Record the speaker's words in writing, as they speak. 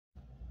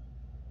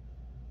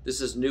This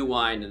is New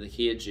Wine in the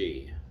key of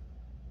G.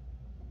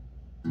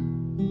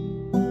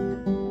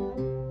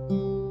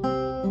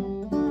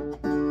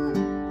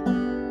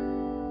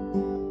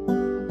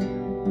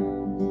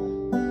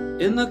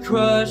 In the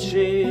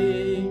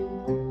crushing,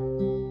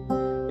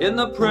 in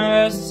the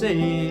pressing,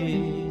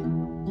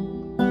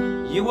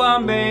 you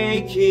are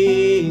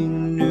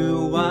making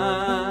new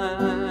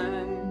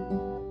wine.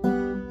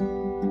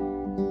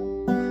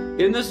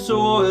 In the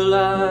soil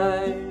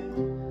I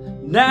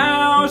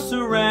now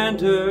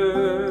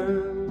surrender,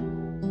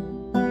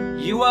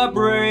 you are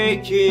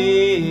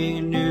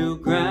breaking new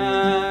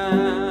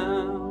ground.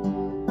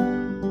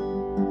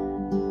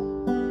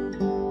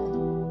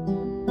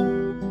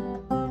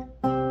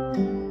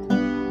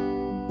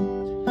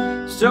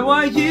 So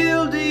I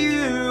yield to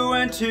you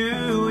and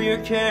to your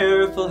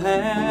careful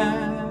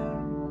hand.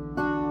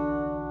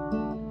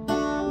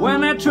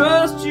 When I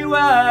trust you,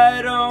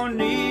 I don't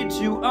need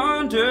to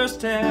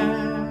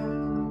understand.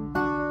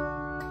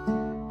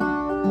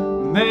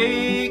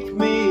 Make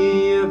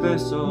me a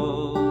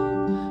vessel,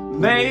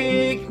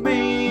 make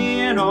me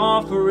an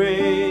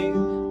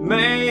offering,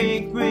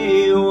 make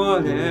me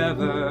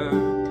whatever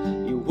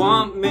you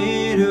want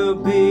me to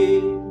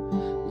be.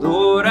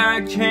 Lord,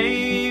 I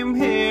came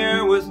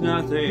here with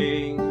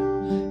nothing,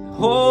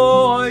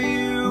 all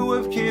you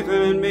have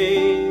given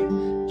me.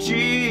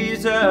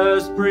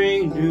 Jesus,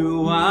 bring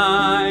new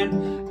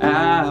wine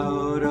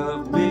out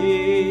of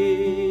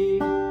me.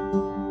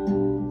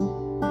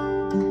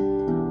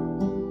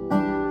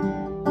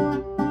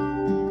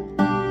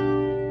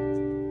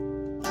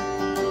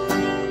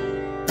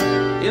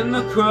 In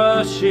the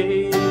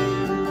crushing,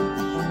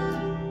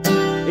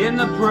 in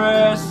the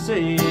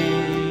pressing,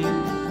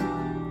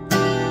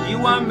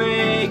 you are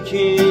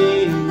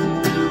making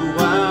new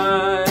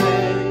wine.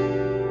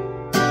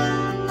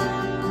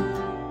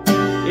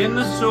 In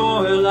the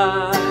soil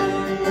I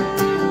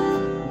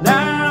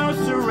now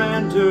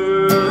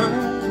surrender,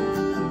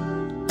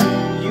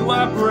 you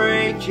are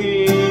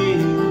breaking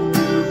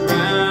new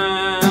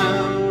ground.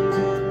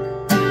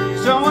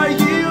 So I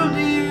yield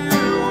to you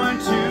and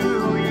to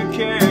your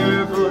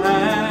careful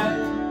hand.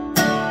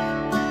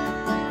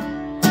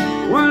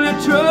 When I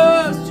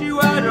trust you,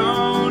 I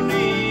don't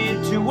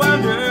need to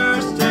understand.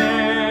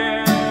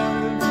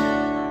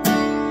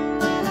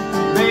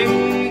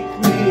 Make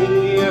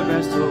me a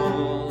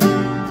vessel,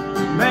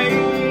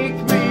 make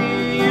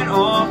me an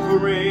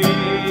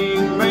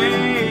offering,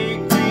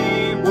 make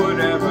me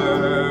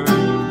whatever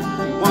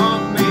you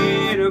want me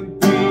to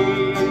be.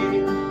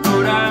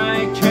 Lord,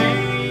 I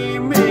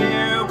came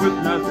here with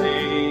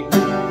nothing,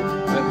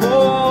 but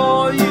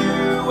all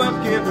you have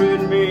given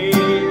me.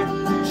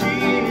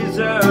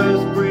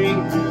 Jesus, bring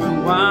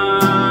new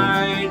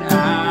wine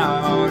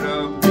out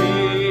of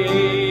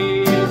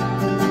me.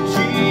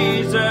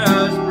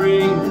 Jesus,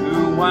 bring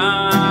new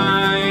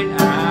wine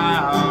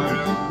out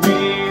of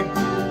me.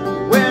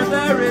 Where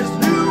there is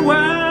new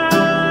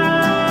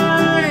wine,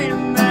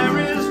 there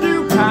is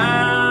new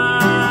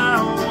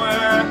power,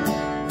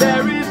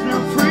 there is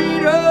new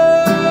freedom,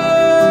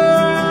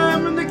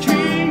 and the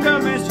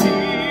kingdom is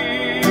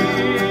here.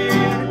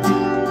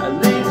 I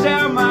lay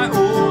down my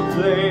old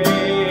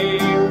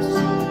claims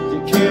to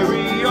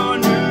carry your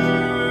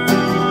new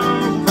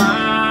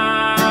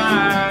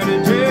fire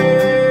today.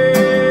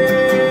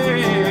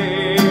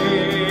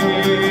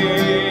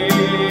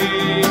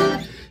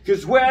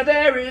 'Cause where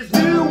there is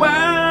new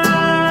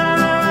wine,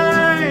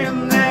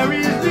 there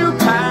is new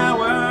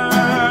power,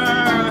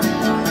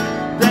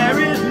 there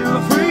is new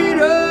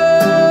freedom,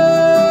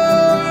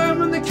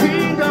 and the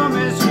kingdom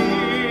is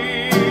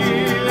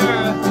here.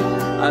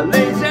 I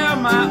lay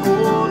down my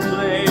old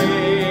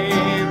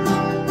claims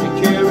to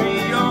carry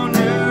your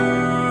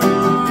new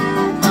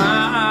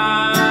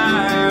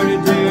fire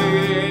today.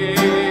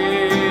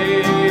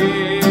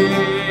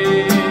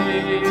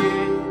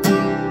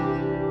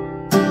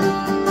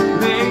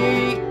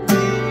 Make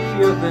me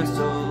a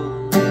vessel,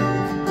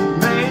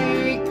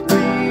 make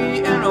me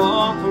an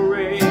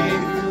offering,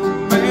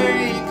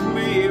 make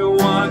me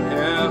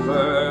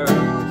whatever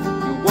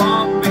you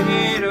want me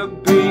to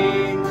be.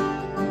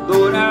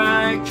 Lord,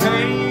 I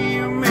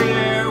came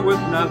here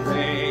with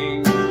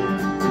nothing,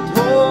 and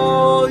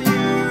all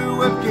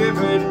you have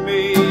given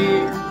me.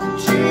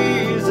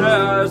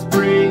 Jesus,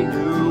 bring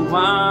new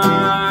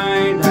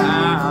wine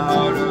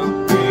out of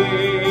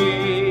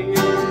me.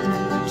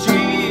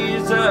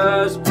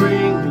 Jesus,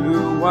 bring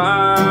new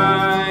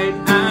wine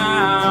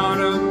out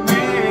of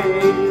me.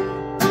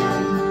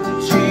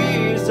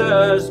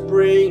 Jesus,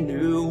 bring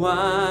new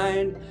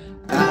wine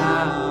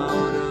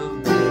out